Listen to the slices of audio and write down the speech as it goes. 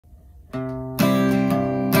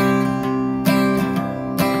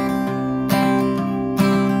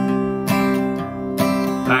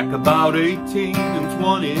about 18 and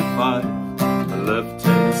 25, I left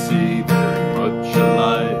Tennessee very much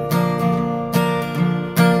alive.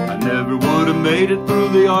 I never would have made it through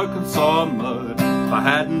the Arkansas mud if I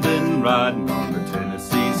hadn't been riding on the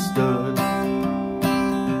Tennessee stud.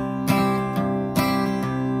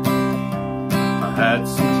 I had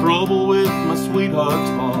some trouble with my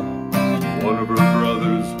sweetheart's mom. One of her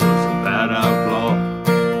brothers was a bad outlaw.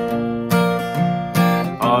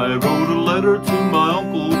 I wrote a letter to my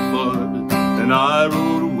Uncle Bud, and I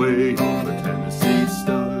rode away on the Tennessee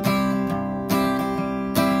stud.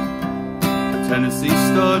 The Tennessee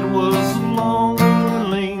stud was long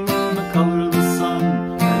and lean, the color of the sun,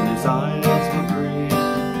 and his eyes were green.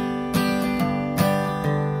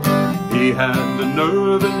 He had the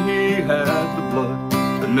nerve and he had the blood.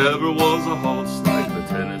 There never was a horse like the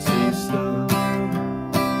Tennessee stud.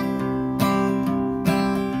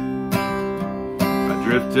 I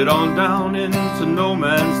drifted on down into no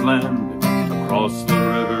man's land, across the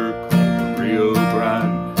river called the Rio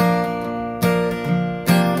Grande.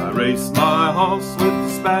 I raced my horse with the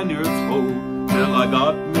Spaniard's foal till I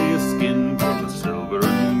got me a skin full of silver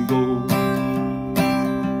and gold.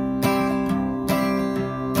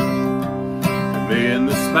 And me and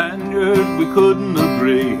the Spaniard, we couldn't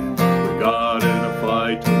agree. We got in a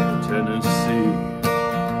fight over Tennessee.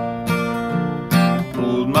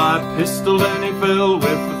 Pulled my pistol and he fell with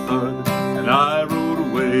a thud, and I rode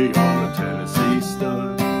away on the Tennessee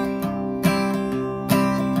stud.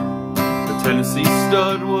 The Tennessee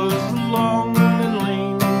stud was long and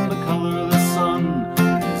lean, the color of the sun,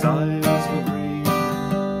 his eyes were green.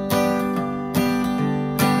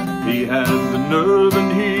 He had the nerve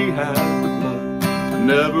and he had the blood. There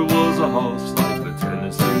never was a horse like the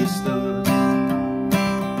Tennessee stud.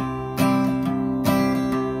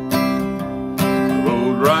 I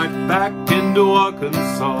rode right back into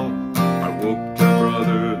Arkansas. I whooped her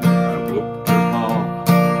brother, then I whooped her ma.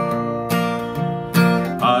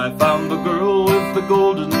 I found the girl with the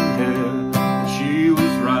golden hair, and she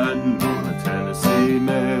was riding on a Tennessee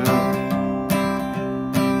mare.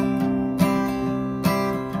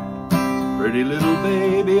 Pretty little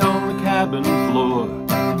baby on the cabin floor,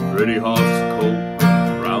 pretty horse colt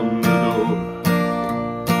around the door.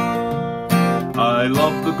 I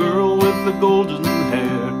love the girl with the golden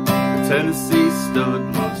hair, the Tennessee stud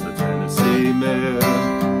loves the Tennessee mare.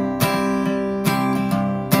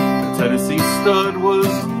 The Tennessee stud was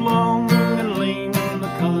long and lean, the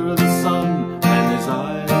color of the sun, and his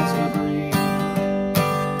eyes were green.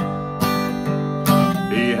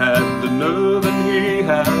 He had the nerve and he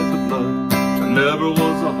had the blood. There never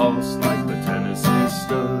was a horse like the Tennessee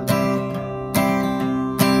stud.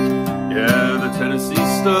 Yeah, the Tennessee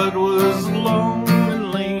stud was long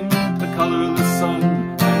and lean, the color of the sun,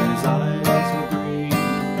 and his eyes were green.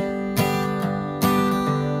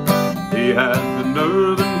 He had the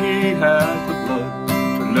nerve and he had the blood.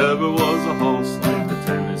 There never was a horse like the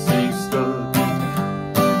Tennessee